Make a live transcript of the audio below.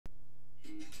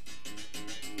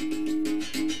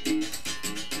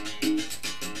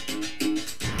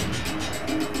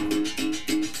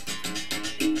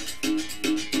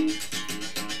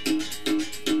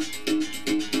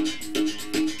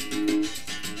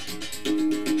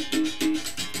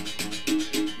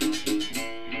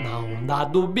Na onda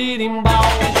do birimbau,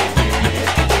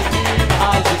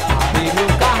 agitarei meu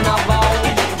carnaval.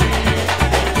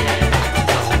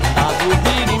 Na onda do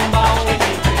birimbau,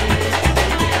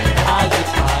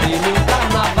 agitarei meu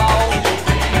carnaval.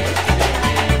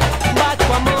 Bate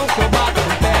com a mão que eu bato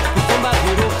no pé, o samba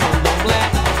virou candomblé.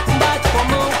 Bate com a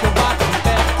mão que eu bato no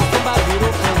pé, o samba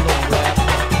virou candomblé.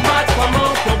 Bate com a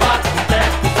mão que eu bato no pé,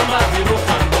 o samba virou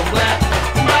candomblé.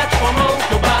 Bate com a mão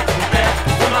que eu bato no pé,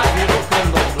 o samba virou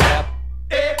candomblé.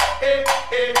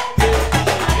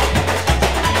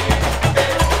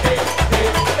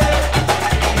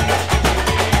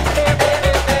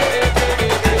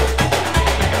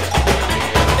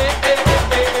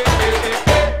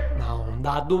 Na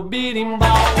onda do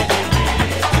birimbau,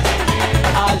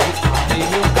 agitarei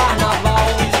meu carnaval.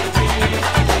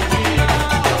 Na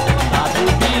onda do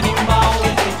birimbau,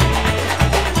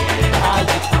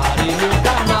 agitarei meu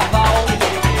carnaval.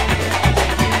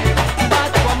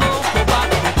 Bate com a mão que eu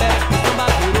bato no pé, o samba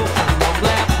virou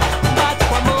candomblé. Bate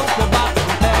com a mão que eu bato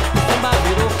no pé, o samba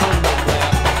virou candomblé.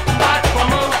 Bate com a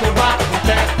mão que eu bato no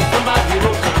pé, o samba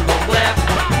virou candomblé.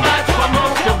 Bate com a mão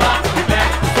que eu bato no pé,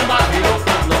 o samba virou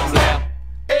candomblé.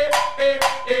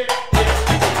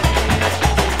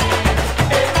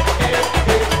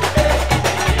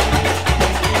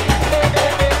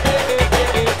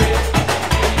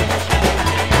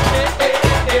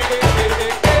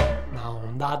 Na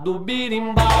onda do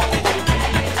birimbau,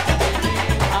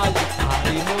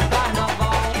 agitarei meu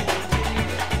carnaval.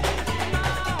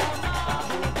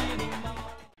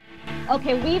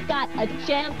 Okay, we've got a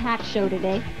jam-packed show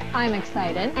today. I'm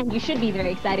excited. And you should be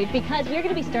very excited because we're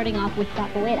going to be starting off with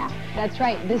capoeira. That's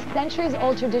right. This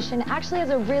centuries-old tradition actually has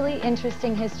a really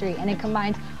interesting history, and it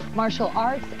combines martial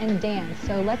arts and dance.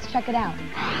 So let's check it out.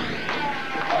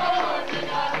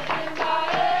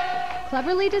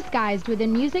 Cleverly disguised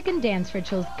within music and dance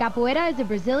rituals, capoeira is a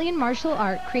Brazilian martial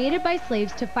art created by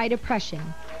slaves to fight oppression.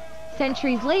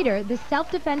 Centuries later, this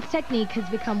self-defense technique has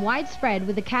become widespread,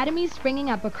 with academies springing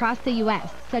up across the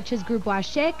U.S., such as Grupo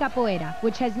Axe Capoeira,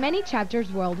 which has many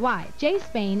chapters worldwide. Jay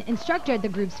Spain, instructor at the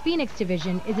group's Phoenix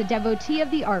division, is a devotee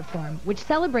of the art form, which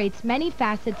celebrates many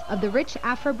facets of the rich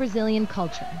Afro-Brazilian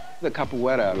culture. The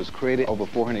capoeira was created over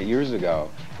 400 years ago.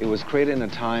 It was created in a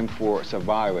time for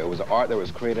survival. It was art that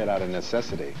was created out of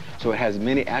necessity. So it has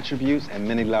many attributes and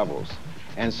many levels.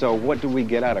 And so what do we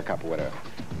get out of capoeira?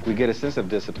 We get a sense of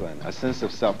discipline, a sense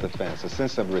of self-defense, a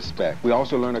sense of respect. We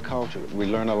also learn a culture. We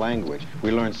learn a language. We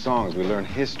learn songs. We learn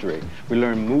history. We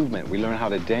learn movement. We learn how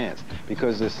to dance,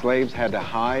 because the slaves had to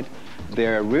hide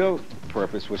their real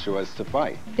purpose, which was to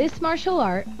fight. This martial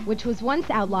art, which was once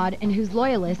outlawed and whose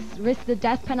loyalists risked the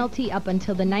death penalty up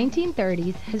until the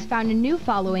 1930s, has found a new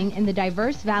following in the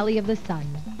diverse Valley of the Sun.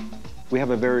 We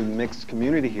have a very mixed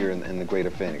community here in the Greater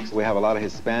Phoenix. We have a lot of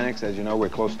Hispanics. As you know, we're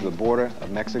close to the border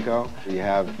of Mexico. You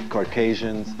have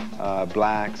Caucasians,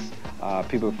 blacks,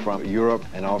 people from Europe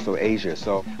and also Asia.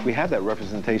 So we have that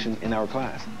representation in our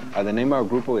class. The name of our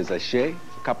group is Axe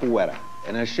Capoeira.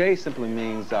 And Axe simply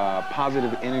means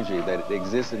positive energy that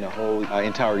exists in the whole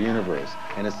entire universe.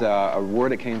 And it's a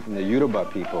word that came from the Yoruba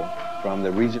people from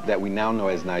the region that we now know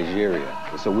as Nigeria.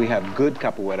 So we have good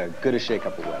capoeira, good Axe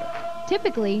Capoeira.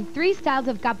 Typically, 3 styles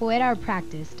of capoeira are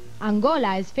practiced.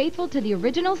 Angola is faithful to the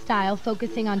original style,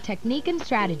 focusing on technique and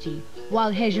strategy,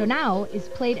 while Regional is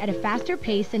played at a faster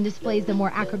pace and displays the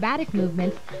more acrobatic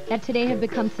movements that today have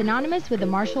become synonymous with the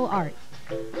martial art.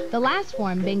 The last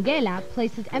form, Benguela,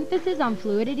 places emphasis on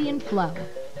fluidity and flow.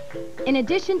 In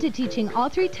addition to teaching all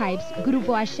 3 types,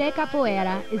 Grupo Axe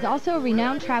Capoeira is also a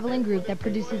renowned traveling group that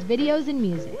produces videos and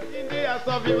music.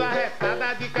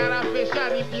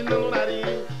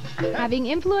 Having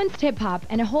influenced hip-hop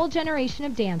and a whole generation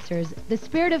of dancers, the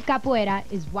spirit of capoeira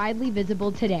is widely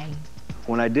visible today.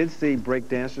 When I did see break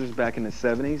dancers back in the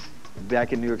 70s,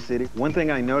 back in New York City, one thing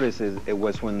I noticed is it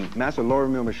was when Master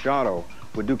Lorimil Machado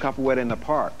would do capoeira in the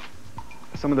park,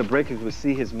 some of the breakers would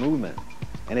see his movement,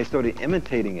 and they started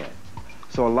imitating it.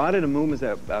 So a lot of the movements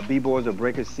that b-boys or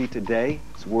breakers see today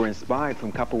were inspired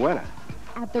from capoeira.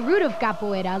 At the root of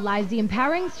capoeira lies the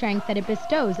empowering strength that it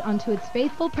bestows onto its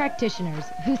faithful practitioners,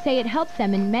 who say it helps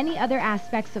them in many other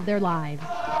aspects of their lives.